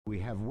We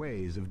have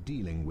ways of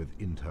dealing with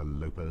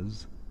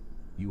interlopers.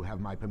 You have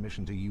my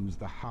permission to use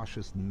the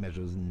harshest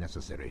measures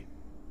necessary.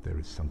 There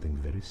is something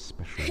very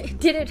special in the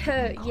Did it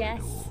hurt? corridor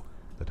Yes.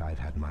 that I've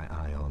had my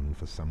eye on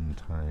for some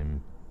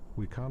time.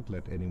 We can't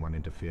let anyone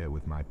interfere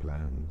with my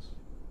plans.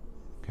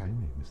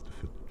 Can we, Mr.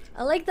 Filch?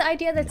 I like the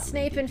idea that Now,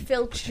 Snape and lady,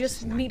 Filch just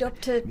Professor meet up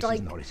to, Mrs.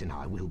 like, Norris and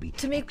I will be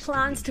to make extra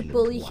plans to vigilant,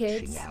 bully watching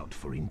kids. out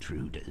for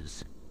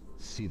intruders.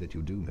 See that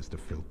you do, Mr.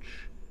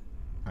 Filch.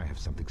 I have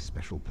something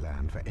special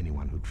planned for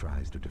anyone who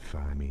tries to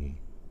defy me.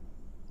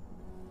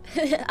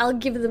 I'll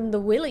give them the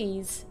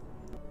willies.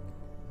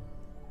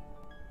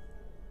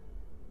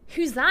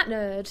 Who's that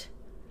nerd?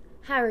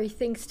 Harry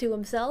thinks to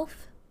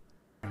himself.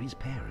 Harry's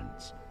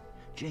parents,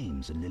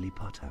 James and Lily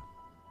Potter.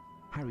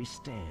 Harry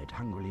stared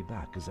hungrily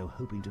back as though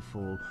hoping to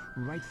fall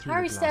right through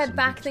Harry the glass stared and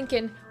back reach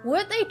thinking,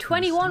 weren't they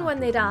 21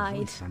 when they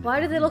died? Why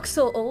do they look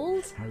so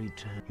old? Harry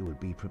turned. You would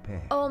be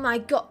prepared. Oh my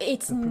god,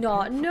 it's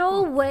not.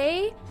 No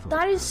way.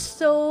 That is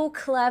so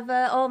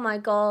clever. Oh my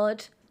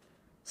god.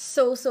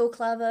 So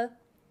clever.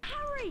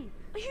 Harry!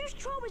 A huge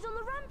troll is on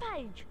the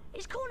rampage!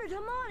 It's cornered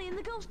Hermione in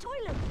the girls'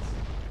 toilets!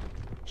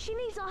 She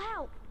needs our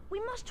help!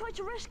 We must try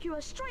to rescue her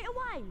straight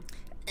away!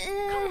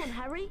 Come on,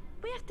 Harry!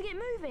 We have to get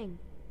moving!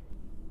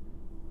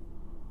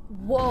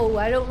 Whoa,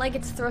 I don't like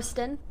its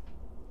thrusting.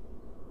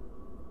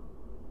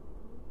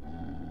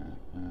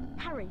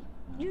 Harry,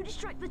 you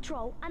distract the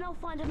troll and I'll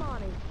find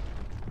Hermione.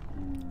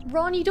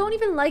 Ron, you don't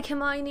even like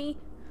Hermione.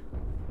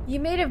 You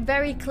made it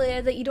very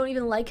clear that you don't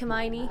even like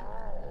Hermione.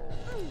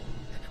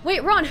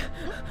 Wait, Ron!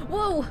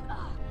 Whoa!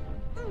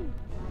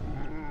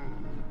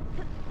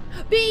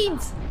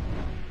 Beans!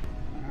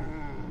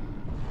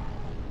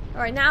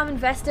 Alright, now I'm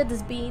invested.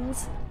 There's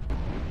beans.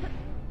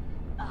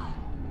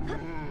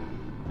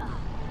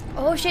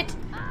 Oh shit!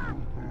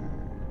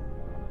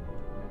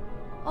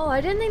 Oh,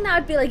 I didn't think that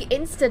would be like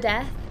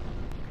insta-death.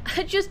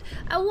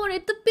 I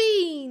wanted the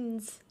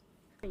beans!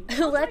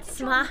 Let's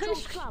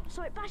smash! Club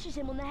so it bashes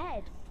him on the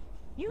head.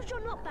 Use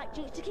your knockback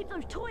jinx to keep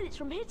those toilets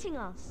from hitting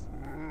us.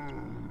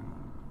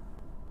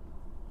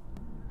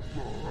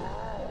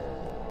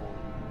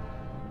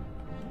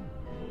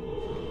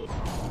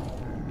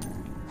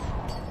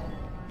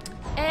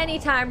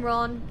 Anytime,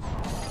 Ron.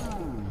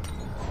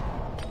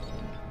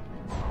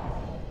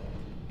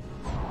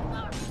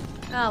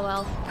 Oh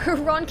well.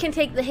 Ron can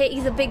take the hit,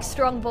 he's a big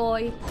strong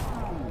boy.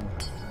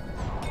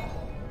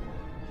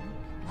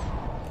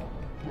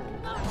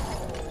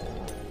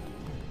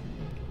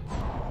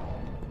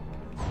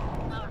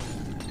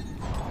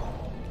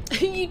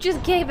 You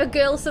just gave a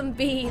girl some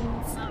beans.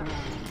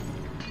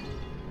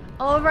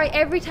 Alright,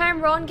 every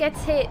time Ron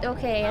gets hit.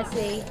 Okay, I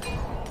see.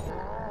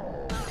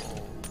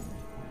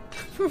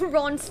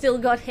 Ron still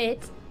got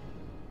hit.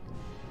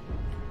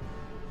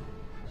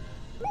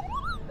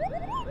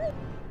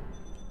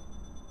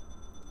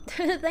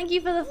 Thank you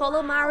for the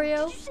follow,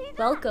 Mario. Did you see that?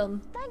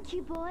 Welcome. Thank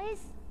you, boys.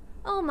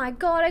 Oh my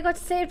god, I got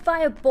saved by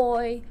a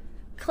boy.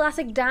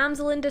 Classic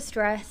damsel in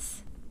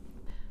distress.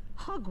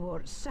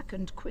 Hogwarts'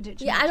 second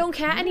Quidditch. Yeah, I don't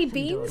care. Any Gryffindor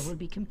beans? will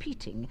be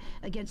competing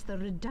against the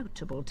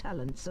redoubtable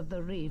talents of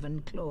the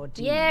Ravenclaw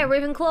team. Yeah,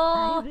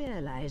 Ravenclaw. I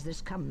realise this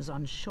comes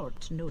on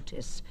short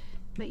notice,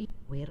 but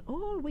we're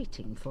all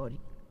waiting for you.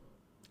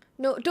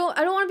 No, I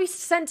don't want to be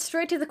sent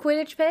straight to the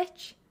Quidditch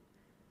pitch.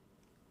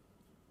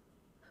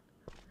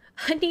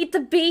 I need the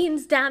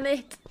beans, damn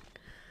it.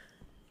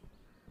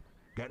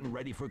 Getting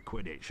ready for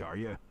Quidditch, are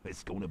you?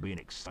 It's going to be an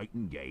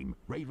exciting game.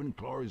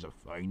 Ravenclaw is a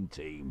fine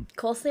team. Of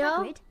course they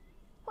are. Hagrid,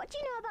 what do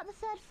you know about the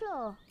third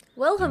floor?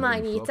 Well,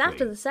 Hermione, it's Fluffy.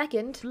 after the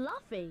second.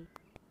 Fluffy.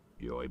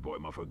 Yeah, I bought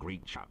him off a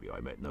Greek chappie I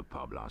met in a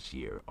pub last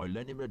year. I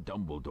lent him a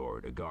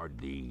Dumbledore to guard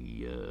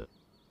the,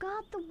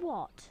 Guard the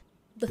what?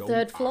 The Don't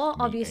third floor, ask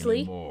me obviously.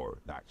 anymore.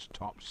 That's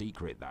top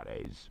secret, that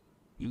is.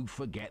 You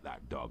forget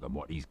that dog and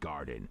what he's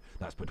guarding.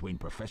 That's between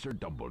Professor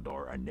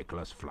Dumbledore and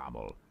Nicholas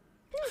Flamel.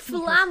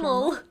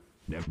 Flammel.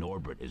 If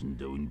Norbert isn't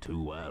doing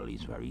too well,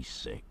 he's very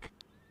sick.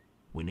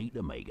 We need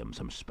to make him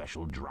some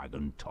special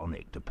dragon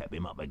tonic to pep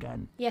him up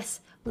again.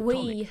 Yes, The we.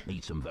 tonic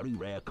needs some very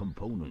rare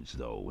components,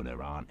 though, and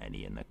there aren't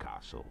any in the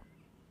castle.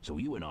 So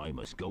you and I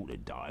must go to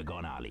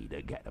Diagon Alley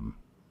to get them.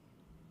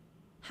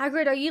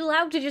 Hagrid, are you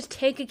allowed to just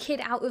take a kid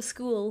out of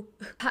school?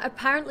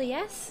 Apparently,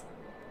 yes.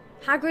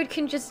 Hagrid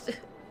can just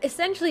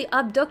essentially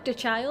abduct a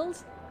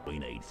child. We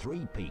need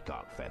 3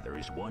 peacock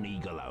feathers, 1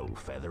 eagle owl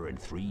feather, and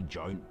 3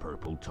 giant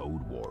purple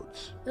toad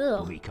warts. Ugh.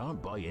 But we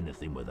can't buy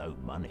anything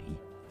without money.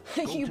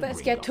 You Go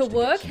best Gringotts get to get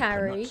work, some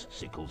Harry. peanuts,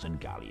 sickles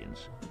and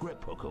galleons.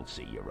 Grip Hook will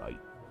see you right.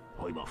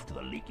 I'm off to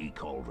the leaky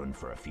cauldron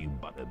for a few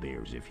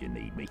butterbeers if you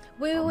need me.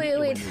 Wait, I'll wait, meet you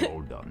wait. when you're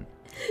all done.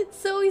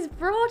 So he's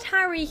brought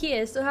Harry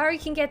here so Harry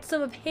can get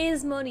some of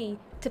his money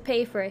to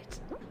pay for it.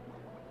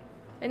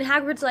 And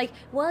Hagrid's like,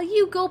 well,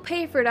 you go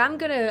pay for it. I'm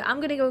gonna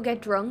go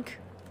get drunk.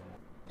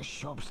 The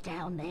shops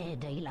down there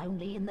deal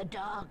only in the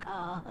dark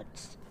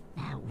arts.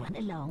 Now run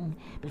along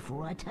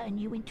before I turn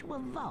you into a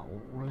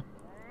vole.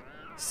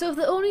 So if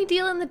they only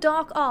deal in the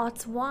dark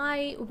arts,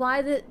 why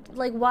are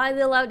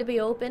they allowed to be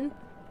open?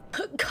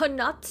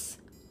 Nuts.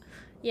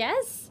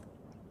 Yes?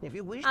 If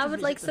you wish I to would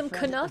visit like the some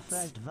first, knuts. the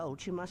first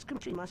vault, you must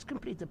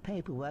complete the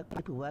paperwork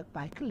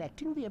by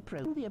collecting the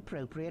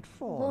appropriate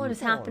form. What is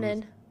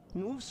happening?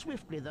 Move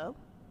swiftly, though,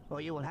 or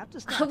you will have to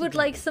start I would again.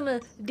 like some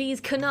of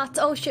these knuts.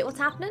 Oh shit, what's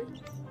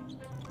happening?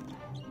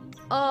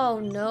 Oh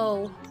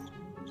no.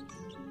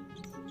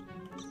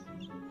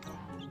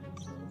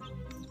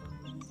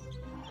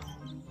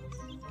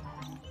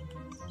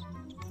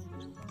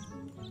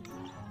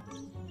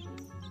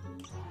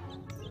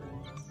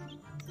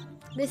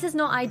 This is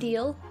not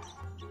ideal.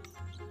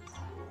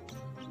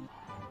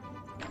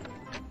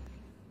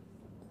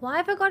 Why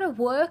have I got to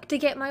work to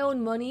get my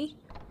own money?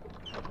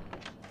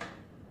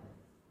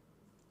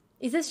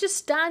 Is this just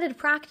standard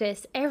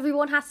practice?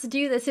 Everyone has to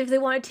do this if they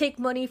want to take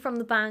money from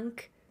the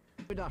bank.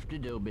 Good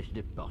afternoon,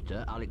 Mr.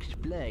 Potter. I'll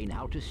explain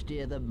how to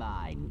steer the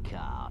mine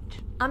cart.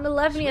 I'm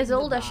 11 years Swing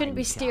the old, I shouldn't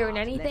be mine steering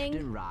cart anything.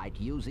 Left and right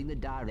using the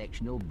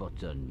directional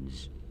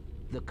buttons.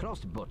 The cross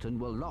button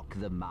will lock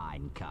the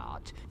mine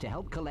cart to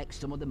help collect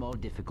some of the more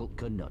difficult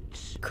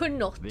knuts.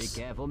 Knuts. Be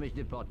careful,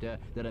 Mr. Potter.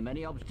 There are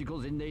many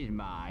obstacles in these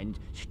mines.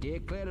 Steer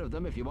clear of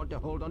them if you want to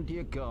hold on to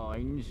your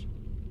coins.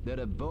 There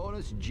are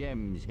bonus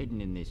gems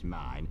hidden in this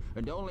mine,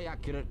 and only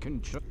accurate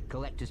control.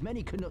 Collect as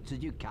many knuts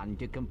as you can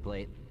to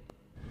complete.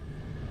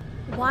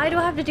 Why do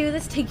I have to do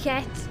this to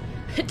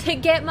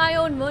get my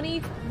own money?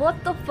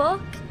 What the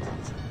fuck?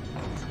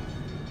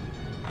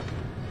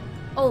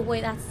 Oh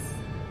wait, that's...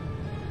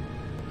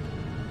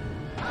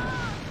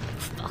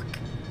 Fuck.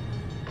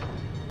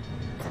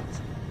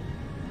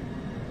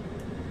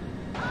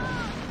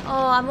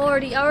 Oh, I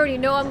already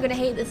know I'm gonna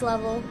hate this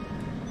level.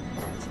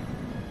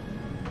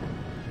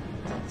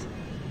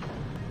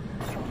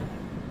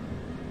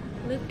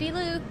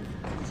 Loop-de-loop.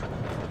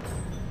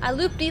 I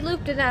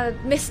loop-de-looped and I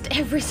missed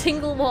every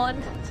single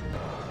one.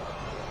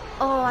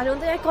 Oh, I don't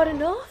think I got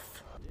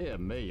enough. Dear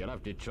me, you'll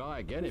have to try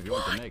again if you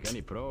want to make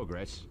any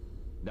progress.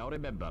 Now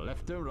remember,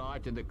 left and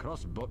right and the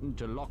cross button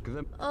to lock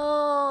them.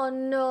 Oh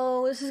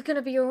no, this is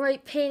gonna be a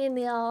right pain in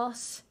the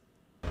arse.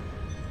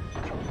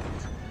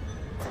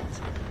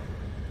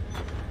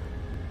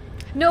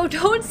 No,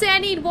 don't say I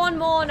need one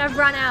more and I've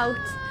run out.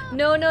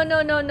 No, no,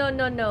 no, no, no,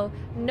 no, no.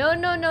 No,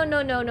 no, no,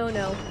 no, no, no,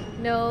 no.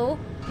 No.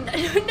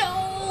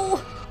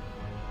 No!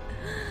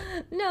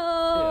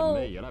 No!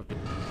 Dear me, you'll have to...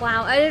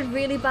 Wow, I did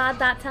really bad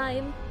that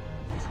time.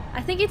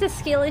 I think it's a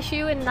skill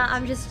issue in that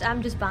I'm just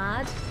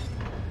bad.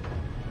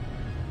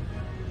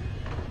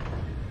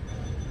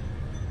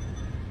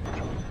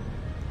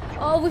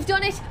 Oh, we've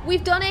done it!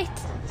 We've done it!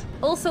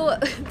 Also,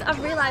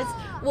 I've realised,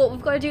 what,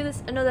 we've got to do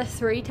this another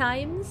 3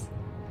 times?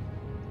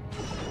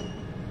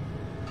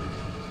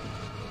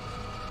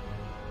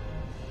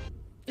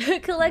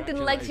 Collecting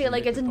legs here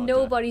like it's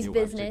nobody's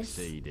business.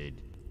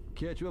 Succeeded.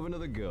 Care to have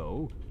another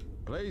go?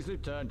 Please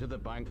return to the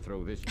bank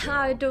through this door.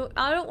 I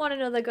don't want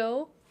another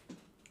go.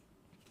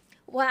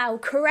 Wow,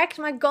 correct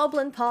my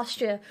goblin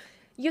posture.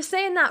 You're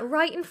saying that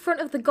right in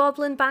front of the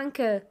goblin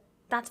banker.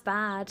 That's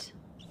bad.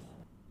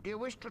 Do you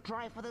wish to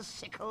try for the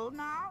sickle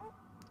now?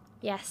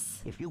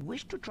 Yes. If you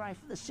wish to try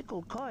for the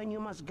sickle coin,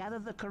 you must gather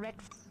the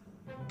correct...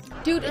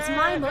 Dude, it's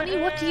my money.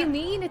 What do you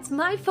mean? It's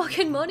my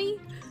fucking money.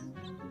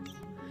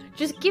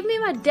 Just give me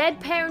my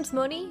dead parents'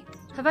 money.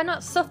 Have I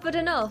not suffered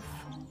enough?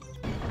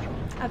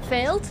 I've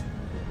failed.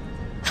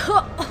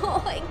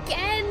 Oh,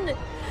 again!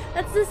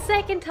 That's the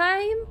second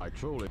time.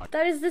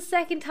 That is the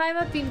second time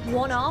I've been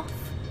one off.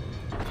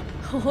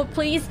 Oh,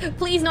 please,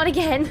 please not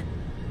again.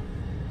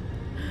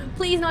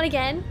 Please not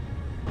again.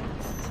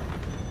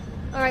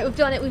 Alright, we've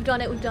done it, we've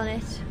done it, we've done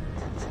it.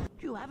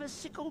 You have a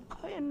sickle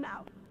coin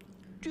now.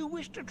 Do you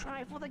wish to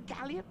try for the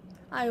galleon?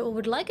 I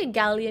would like a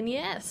galleon,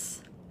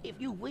 yes. If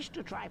you wish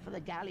to try for the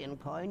galleon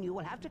coin, you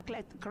will have to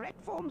collect the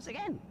correct forms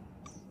again.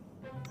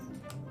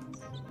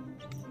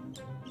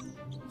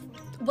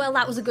 Well,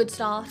 that was a good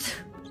start.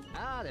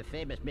 Ah, the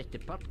famous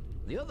Mr. Potter.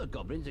 The other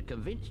goblins are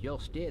convinced you'll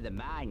steer the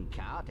mine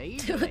cart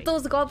easily.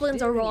 Those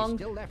goblins are wrong.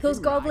 Those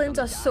goblins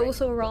are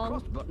so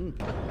wrong.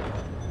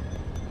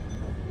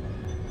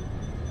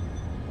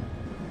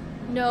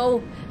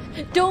 No.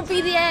 Don't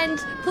be the end.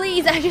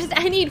 Please,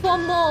 I need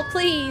one more,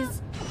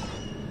 please.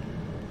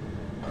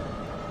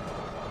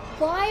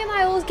 Why am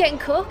I always getting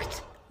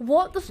cooked?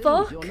 What the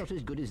fuck? You're not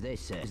as good as they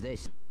say.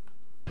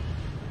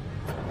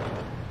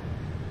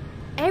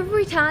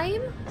 Every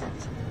time?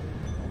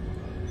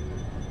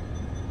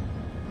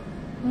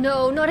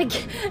 No, not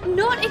again.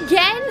 Not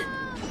again!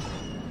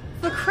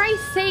 For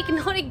Christ's sake,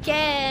 not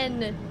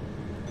again!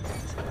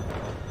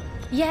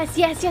 Yes,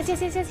 yes, yes,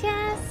 yes, yes, yes,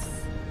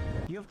 yes!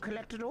 You've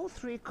collected all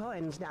 3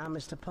 coins now,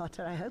 Mr.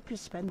 Potter. I hope you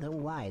spend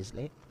them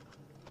wisely.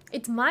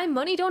 It's my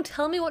money, don't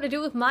tell me what to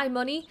do with my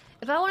money.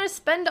 If I want to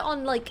spend it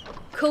on, like,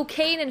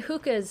 cocaine and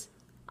hookahs,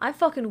 I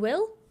fucking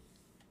will.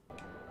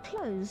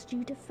 Closed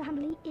due to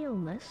family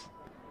illness.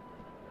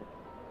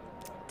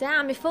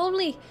 Damn, if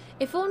only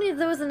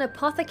there was an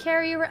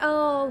apothecary.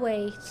 Oh,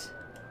 wait.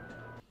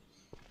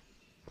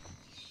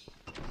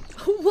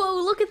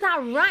 Whoa, look at that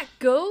rat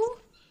go.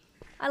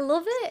 I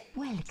love it.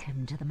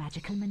 Welcome to the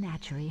magical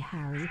menagerie,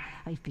 Harry.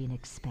 I've been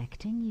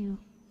expecting you.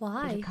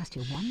 Why? It'll cost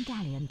you 1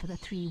 galleon for the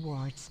 3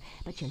 wards,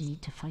 but you'll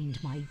need to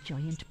find my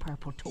giant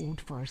purple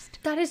toad first.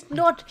 That is I've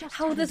not just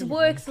how had a this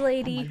delivery, works, and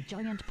lady. my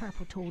giant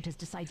purple toad has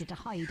decided to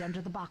hide under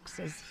the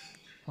boxes.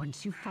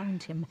 Once you've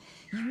found him,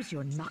 use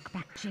your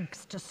knockback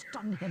jinx to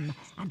stun him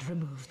and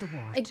remove the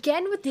ward.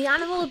 Again with the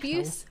animal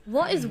abuse?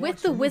 What is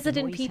with the wizard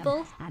in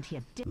people?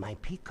 My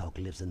peacock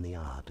lives in the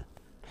yard.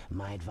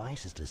 My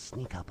advice is to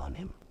sneak up on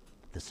him.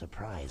 The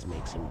surprise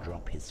makes him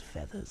drop his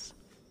feathers.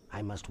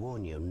 I must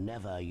warn you,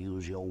 never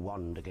use your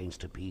wand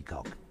against a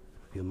peacock.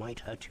 You might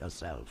hurt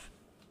yourself.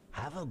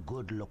 Have a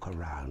good look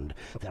around.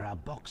 There are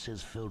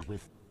boxes filled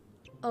with...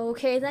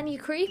 Okay then, you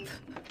creep.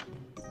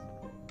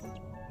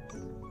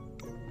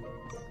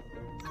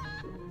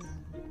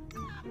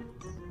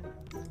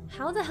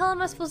 How the hell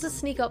am I supposed to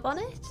sneak up on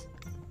it?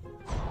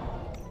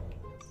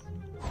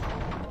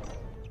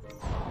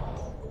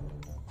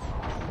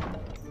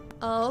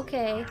 Oh,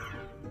 okay.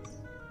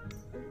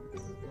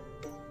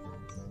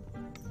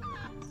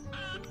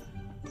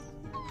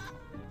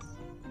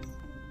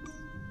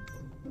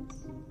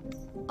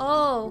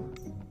 Oh.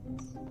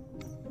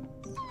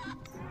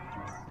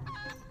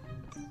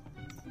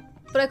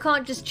 But I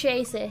can't just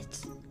chase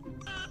it.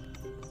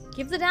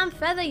 Give the damn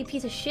feather, you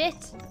piece of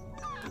shit.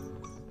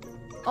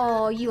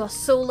 Oh, you are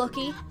so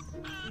lucky.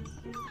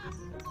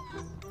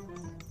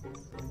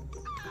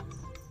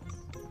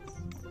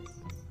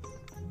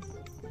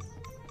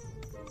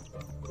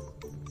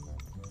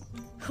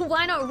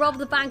 Why not rob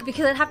the bank?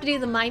 Because I'd have to do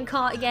the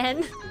minecart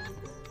again.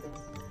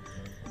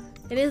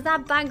 And is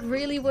that bank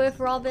really worth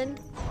robbing?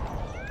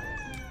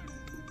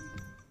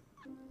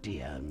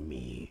 Dear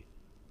me.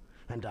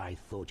 And I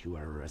thought you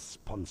were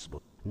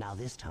responsible. Now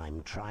this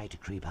time, try to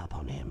creep up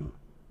on him.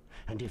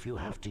 And if you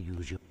have to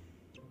use your...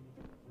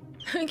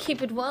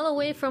 Keep it well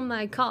away from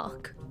my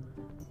cock.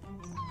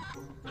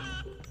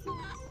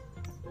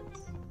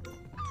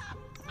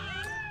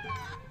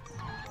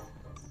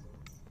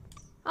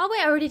 Oh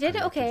wait, I already did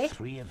it? Okay.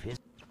 3 of his...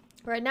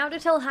 Right, now to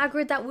tell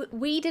Hagrid that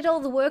we did all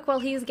the work while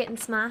he was getting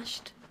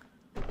smashed.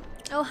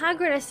 Oh,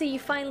 Hagrid, I see you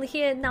finally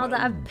here now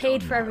that I've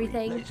paid for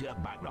everything. Let's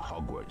get back to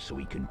Hogwarts so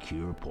we can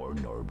cure poor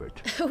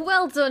Norbert.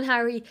 Well done,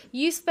 Harry.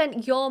 You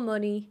spent your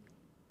money.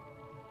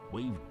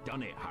 We've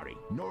done it, Harry.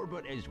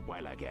 Norbert is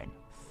well again.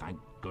 Thank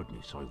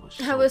goodness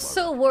I was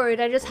so worried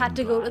I just had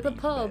to go to the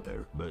pub.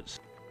 Better, but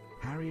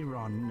Harry,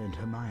 Ron and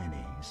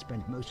Hermione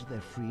spent most of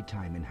their free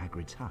time in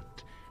Hagrid's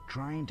hut,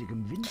 trying to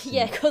convince him...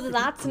 Yeah, because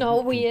that's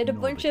not weird. A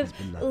bunch of Norbert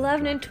has been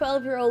 11 and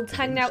loved 12-year-olds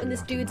hanging out in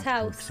this Eventually, dude's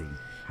after much house. coaxing,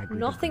 Hagrid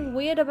Nothing agreed.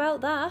 weird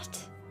about that.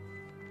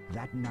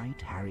 That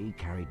night, Harry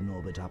carried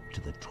Norbert up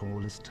to the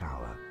tallest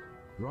tower.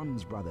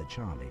 Ron's brother,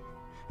 Charlie,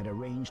 had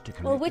arranged to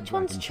collect Well, the which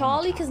one's dragon from the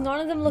Charlie? 'Cause tower none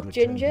of them and look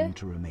return ginger. him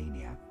to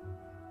Romania.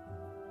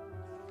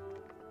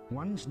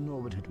 Once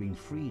Norbert had been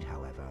freed,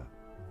 however,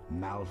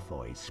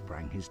 Malfoy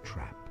sprang his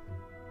trap.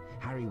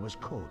 Harry was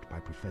caught by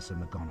Professor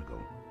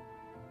McGonagall.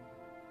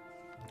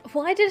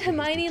 Why did To his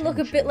Hermione look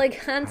a bit detention, like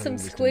Harry handsome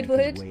was to make his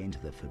Squidward? way into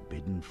the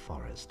Forbidden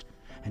Forest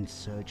and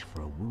search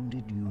for a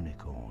wounded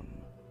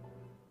unicorn.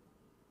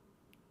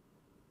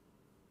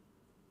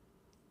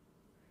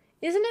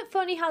 Isn't it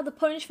funny how the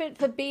punishment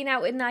for being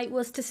out at night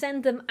was to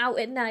send them out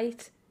at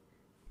night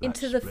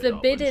into the let's split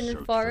up and Forbidden search for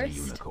the Forest?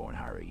 unicorn,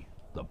 Harry.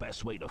 The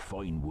best way to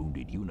find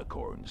wounded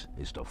unicorns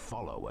is to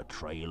follow a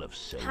trail of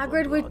silver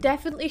Hagrid, we blood.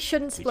 definitely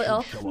shouldn't It split should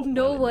up. show up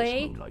No well in this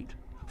way. moonlight.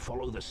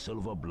 Follow the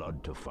silver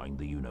blood to find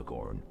the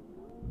unicorn.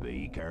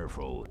 Be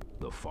careful.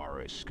 The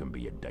forest can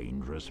be a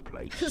dangerous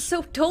place.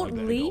 So I don't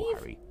better go, leave.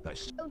 Harry.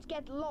 That's Don't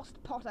get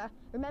lost, Potter.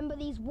 Remember,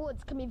 these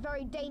woods can be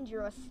very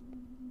dangerous.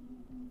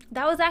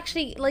 That was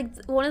actually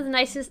like one of the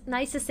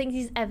nicest things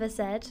he's ever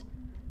said.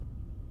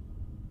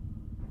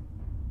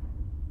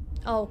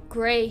 Oh,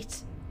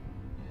 great.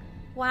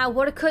 Wow,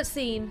 what a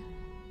cutscene.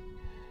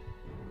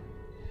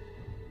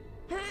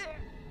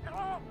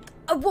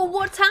 Well,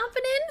 what's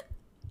happening?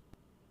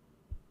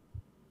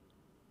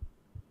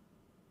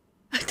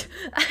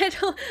 I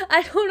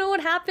don't know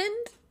what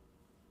happened.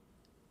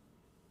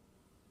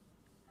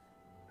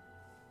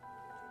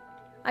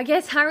 I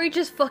guess Harry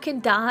just fucking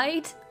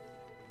died.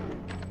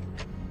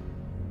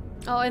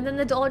 Oh, and then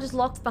the door just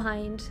locks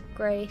behind.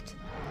 Great.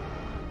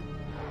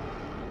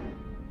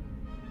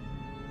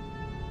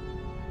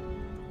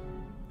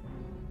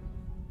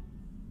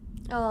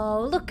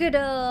 Oh, look at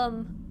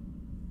him.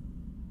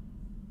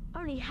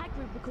 Only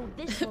Hagrid would call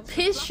this one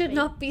Piss should fluffy.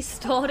 not be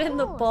stored in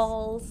the course.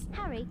 balls.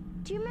 Harry,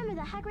 do you remember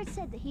that Hagrid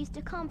said that he used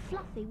to calm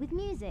Fluffy with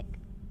music?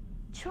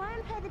 Try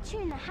and play the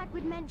tune that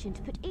Hagrid mentioned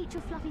to put each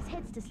of Fluffy's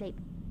heads to sleep.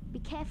 Be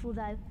careful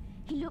though,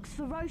 he looks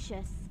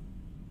ferocious.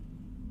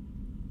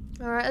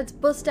 Alright, let's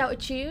bust out a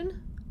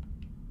tune.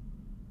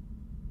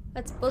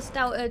 Let's bust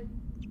out a...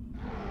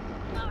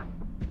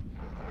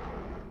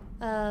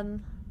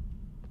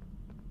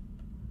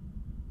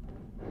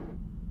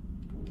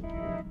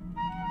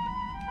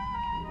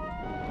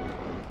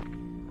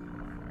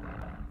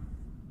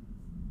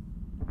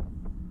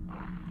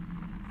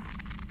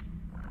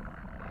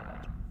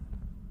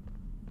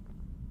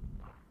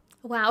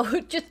 Wow,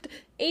 just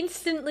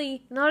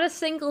instantly, not a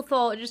single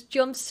thought, just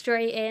jumped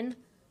straight in.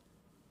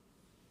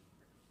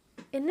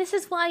 And this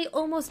is why he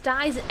almost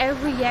dies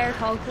every year at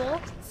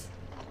Hogwarts.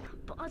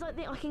 But I don't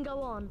think I can go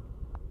on.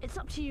 It's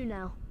up to you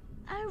now.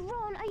 Oh,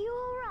 Ron, are you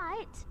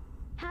alright?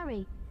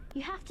 Harry,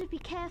 you have to be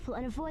careful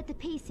and avoid the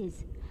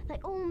pieces. They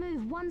all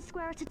move one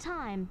square at a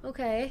time.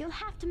 Okay. You'll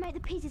have to make the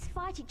pieces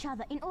fight each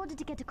other in order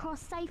to get across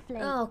safely.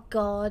 Oh,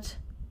 God.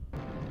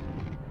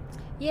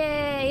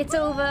 Yay, it's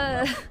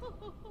over.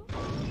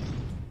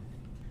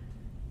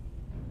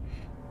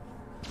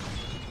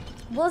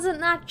 Wasn't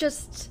that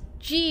just...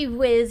 Gee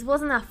whiz,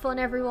 wasn't that fun,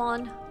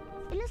 everyone?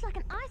 It looks like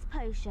an ice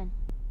potion.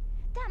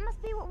 That must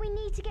be what we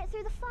need to get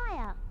through the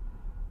fire.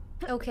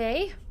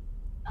 Okay.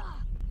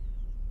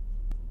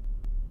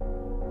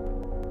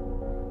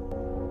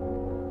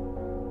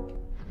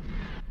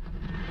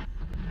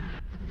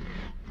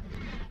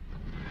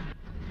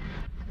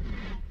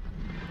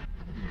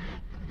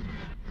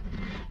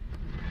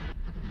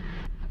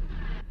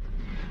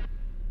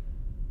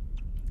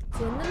 It's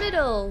in the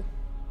middle.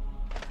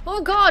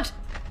 Oh, God!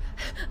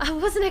 I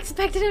wasn't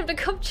expecting him to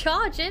come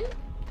charging.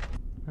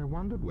 I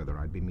wondered whether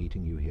I'd be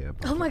meeting you here.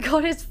 Oh my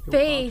God, his You're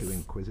face. far too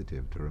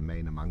inquisitive to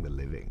remain among the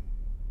living.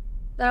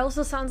 That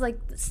also sounds like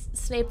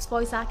Snape's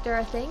voice actor,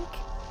 I think.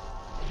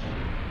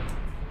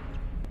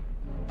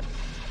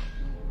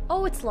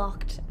 Oh, it's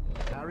locked.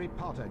 Harry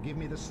Potter, give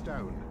me the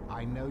stone.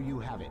 I know you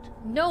have it.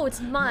 No, it's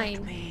mine.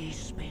 Let me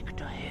speak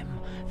to him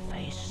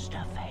face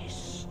to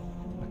face.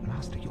 But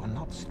Master, you're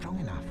not strong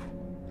enough.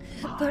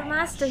 But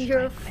Master,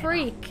 you're a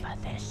freak. For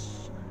this.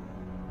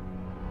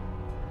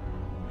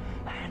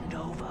 Hand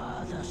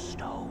over the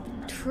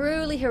stone.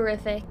 Truly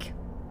horrific.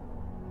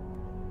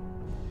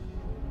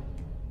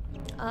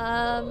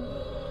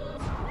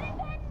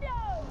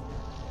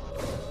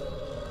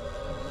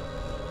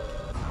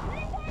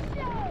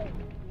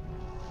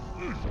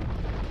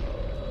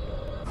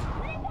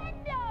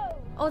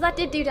 Oh, that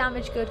did do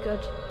damage. Good, good.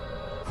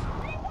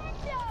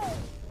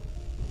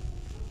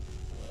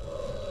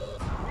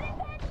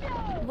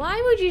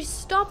 Why would you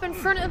stop in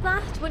front of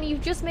that when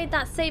you've just made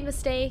that same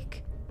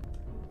mistake?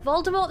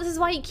 Voldemort, this is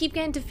why you keep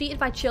getting defeated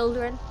by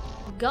children.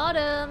 Got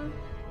him.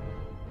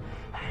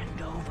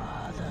 Hand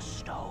over the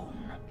stone.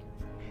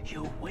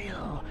 You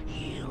will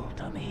yield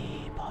to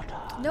me,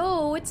 Potter.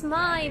 No, it's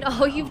mine.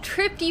 Oh, you've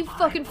tripped, you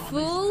fucking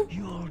fool.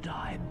 You'll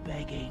die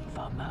begging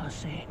for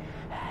mercy,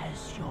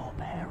 as your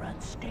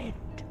parents did.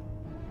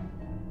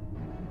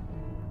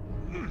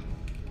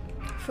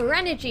 For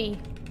energy.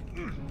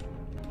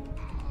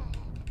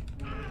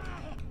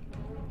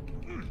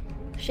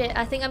 Shit,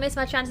 I think I missed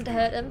my chance to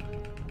hurt him.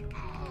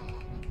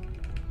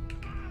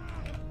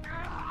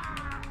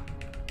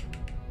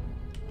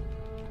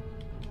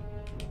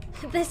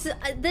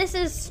 This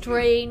is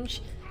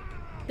strange.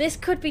 This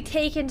could be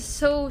taken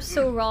so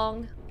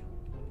wrong.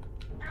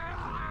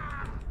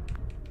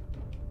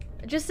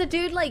 Just a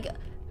dude like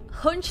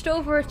hunched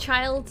over a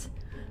child,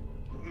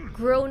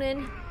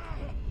 groaning.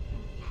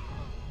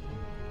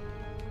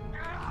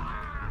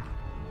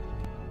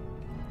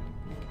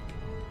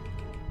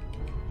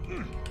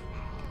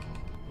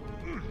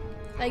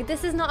 Like,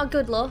 this is not a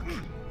good look.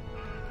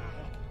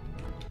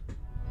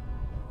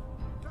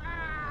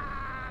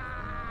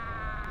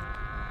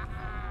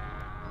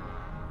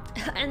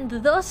 And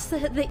thus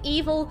the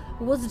evil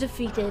was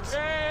defeated.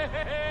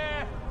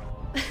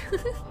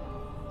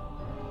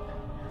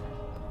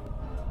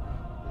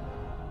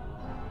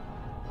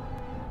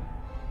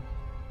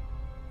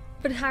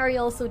 But Harry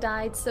also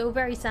died, so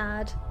very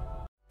sad.